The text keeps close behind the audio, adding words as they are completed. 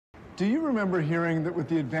Do you remember hearing that with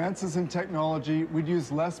the advances in technology, we'd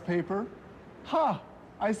use less paper? Ha!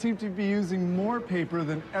 I seem to be using more paper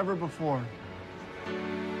than ever before.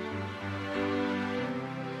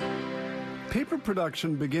 Paper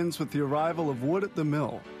production begins with the arrival of wood at the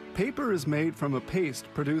mill. Paper is made from a paste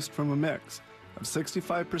produced from a mix of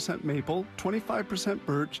 65% maple, 25%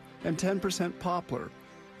 birch, and 10% poplar.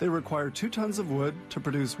 They require 2 tons of wood to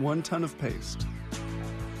produce 1 ton of paste.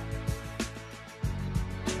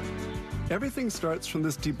 Everything starts from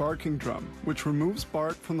this debarking drum, which removes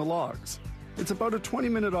bark from the logs. It's about a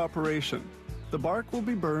 20-minute operation. The bark will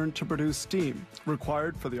be burned to produce steam,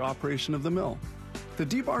 required for the operation of the mill. The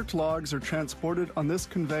debarked logs are transported on this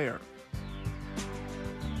conveyor.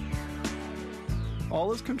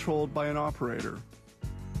 All is controlled by an operator.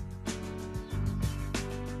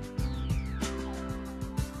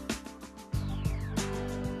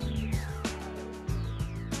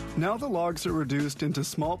 Now the logs are reduced into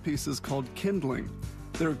small pieces called kindling.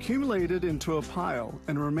 They're accumulated into a pile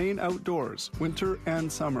and remain outdoors, winter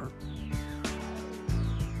and summer.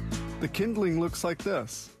 The kindling looks like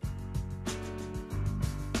this.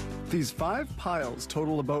 These 5 piles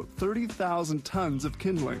total about 30,000 tons of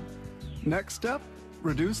kindling. Next step,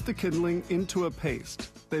 reduce the kindling into a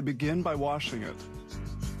paste. They begin by washing it.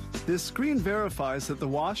 This screen verifies that the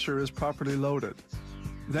washer is properly loaded.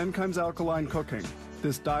 Then comes alkaline cooking.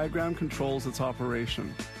 This diagram controls its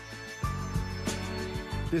operation.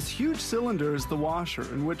 This huge cylinder is the washer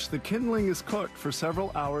in which the kindling is cooked for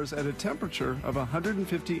several hours at a temperature of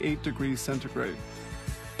 158 degrees centigrade.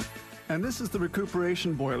 And this is the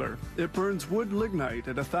recuperation boiler. It burns wood lignite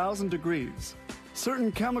at 1,000 degrees.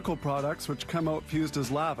 Certain chemical products which come out fused as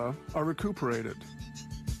lava are recuperated.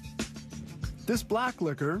 This black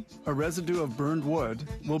liquor, a residue of burned wood,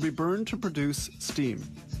 will be burned to produce steam.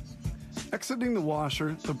 Exiting the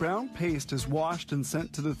washer, the brown paste is washed and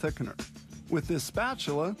sent to the thickener. With this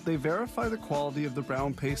spatula, they verify the quality of the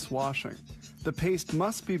brown paste washing. The paste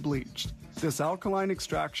must be bleached. This alkaline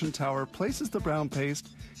extraction tower places the brown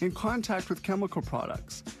paste in contact with chemical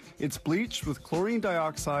products. It's bleached with chlorine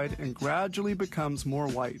dioxide and gradually becomes more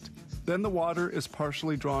white. Then the water is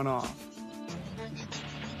partially drawn off.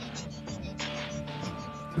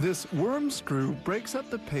 This worm screw breaks up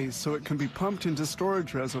the paste so it can be pumped into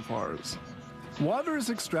storage reservoirs. Water is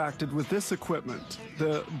extracted with this equipment,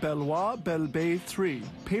 the Bellois Belbay 3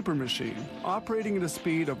 paper machine, operating at a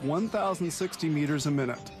speed of 1,060 meters a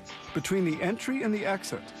minute. Between the entry and the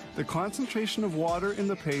exit, the concentration of water in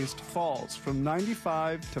the paste falls from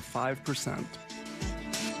 95 to 5%.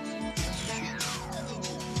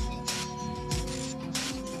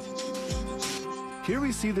 Here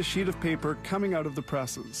we see the sheet of paper coming out of the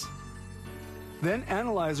presses. Then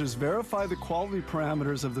analyzers verify the quality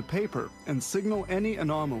parameters of the paper and signal any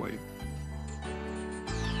anomaly.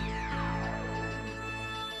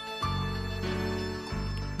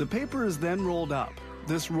 The paper is then rolled up.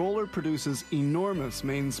 This roller produces enormous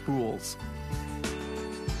main spools.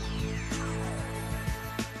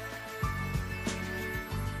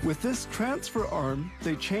 With this transfer arm,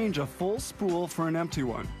 they change a full spool for an empty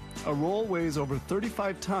one. A roll weighs over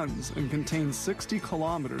 35 tons and contains 60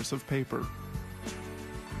 kilometers of paper.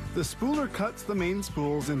 The spooler cuts the main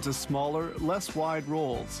spools into smaller, less wide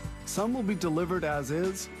rolls. Some will be delivered as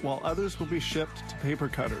is, while others will be shipped to paper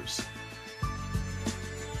cutters.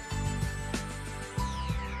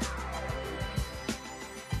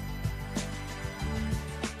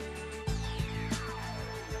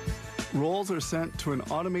 Rolls are sent to an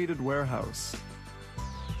automated warehouse.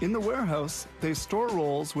 In the warehouse, they store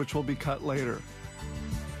rolls which will be cut later.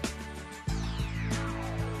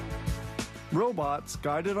 Robots,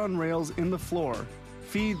 guided on rails in the floor,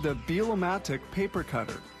 feed the Beelomatic paper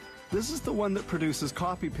cutter. This is the one that produces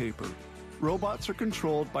copy paper. Robots are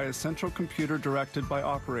controlled by a central computer directed by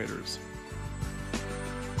operators.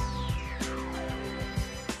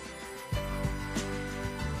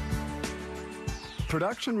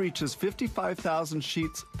 Production reaches 55,000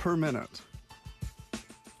 sheets per minute.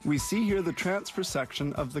 We see here the transfer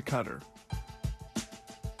section of the cutter.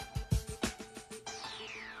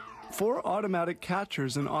 4 automatic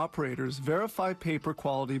catchers and operators verify paper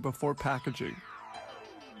quality before packaging.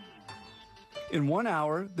 In 1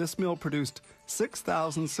 hour, this mill produced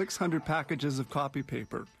 6,600 packages of copy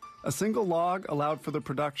paper. A single log allowed for the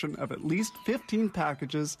production of at least 15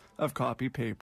 packages of copy paper.